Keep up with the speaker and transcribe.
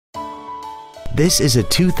This is a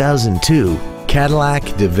 2002 Cadillac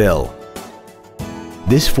DeVille.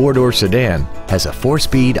 This four-door sedan has a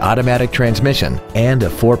 4-speed automatic transmission and a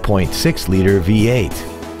 4.6-liter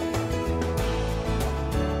V8.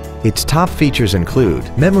 Its top features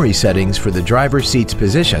include memory settings for the driver's seat's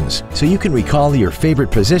positions, so you can recall your favorite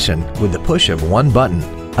position with the push of one button,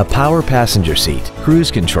 a power passenger seat, cruise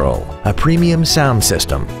control, a premium sound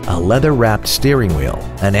system, a leather-wrapped steering wheel,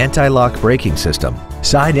 an anti-lock braking system,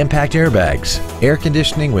 side impact airbags, air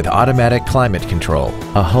conditioning with automatic climate control,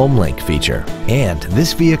 a home link feature, and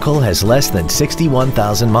this vehicle has less than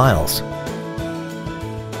 61,000 miles.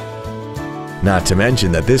 Not to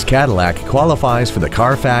mention that this Cadillac qualifies for the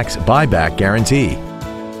Carfax buyback guarantee.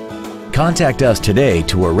 Contact us today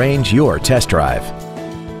to arrange your test drive.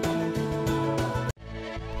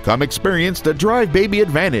 Come experience the Drive Baby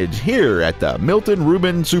advantage here at the Milton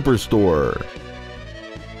Ruben Superstore.